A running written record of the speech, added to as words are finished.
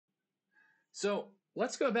So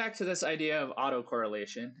let's go back to this idea of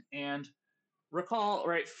autocorrelation and recall,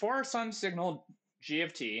 right, for some signal g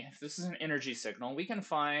of t, if this is an energy signal, we can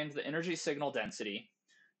find the energy signal density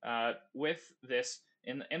with this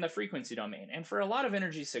in the frequency domain. And for a lot of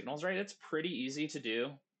energy signals, right, it's pretty easy to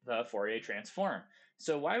do the Fourier transform.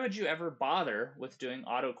 So why would you ever bother with doing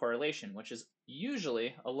autocorrelation, which is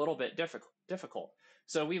usually a little bit difficult?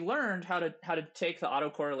 So we learned how to take the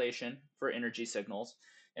autocorrelation for energy signals,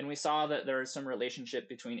 and we saw that there is some relationship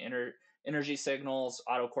between energy signals,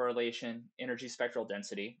 autocorrelation, energy spectral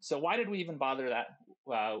density. So why did we even bother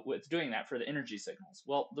with doing that for the energy signals?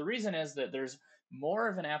 Well, the reason is that there's more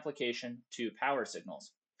of an application to power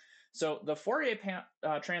signals. So the Fourier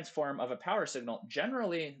transform of a power signal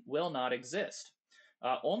generally will not exist.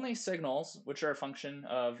 Only signals which are a function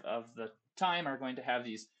of the time are going to have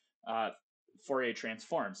these uh, Fourier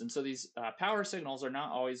transforms. And so these power signals are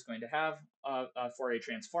not always going to have a Fourier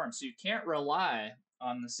transform. So you can't rely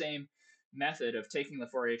on the same method of taking the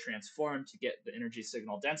Fourier transform to get the energy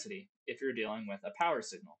signal density if you're dealing with a power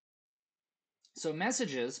signal. So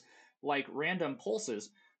messages like random pulses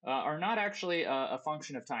are not actually a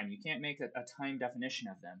function of time. You can't make a time definition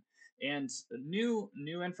of them. And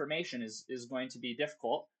new information is going to be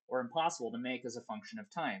difficult or impossible to make as a function of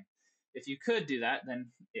time. If you could do that, then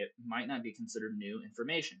it might not be considered new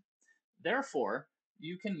information. Therefore,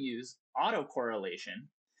 you can use autocorrelation,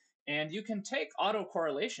 and you can take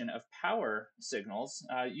autocorrelation of power signals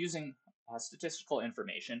using statistical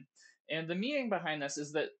information. And the meaning behind this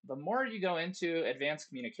is that the more you go into advanced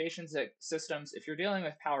communications systems, if you're dealing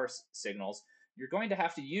with power signals, you're going to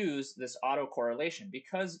have to use this autocorrelation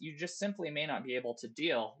because you just simply may not be able to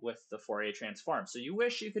deal with the Fourier transform. So you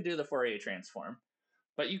wish you could do the Fourier transform,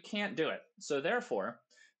 but you can't do it. So therefore,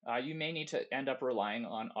 you may need to end up relying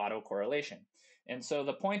on autocorrelation. And so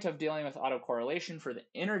the point of dealing with autocorrelation for the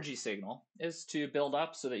energy signal is to build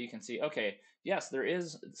up so that you can see, okay, yes, there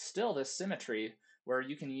is still this symmetry where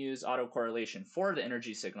you can use autocorrelation for the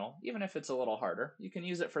energy signal, even if it's a little harder. You can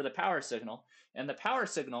use it for the power signal. And the power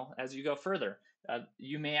signal, as you go further,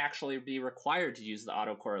 you may actually be required to use the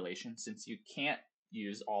autocorrelation since you can't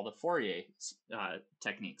use all the Fourier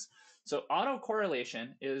techniques. So autocorrelation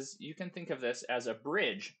is, you can think of this as a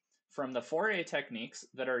bridge from the Fourier techniques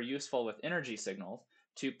that are useful with energy signals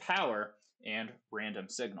to power and random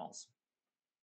signals.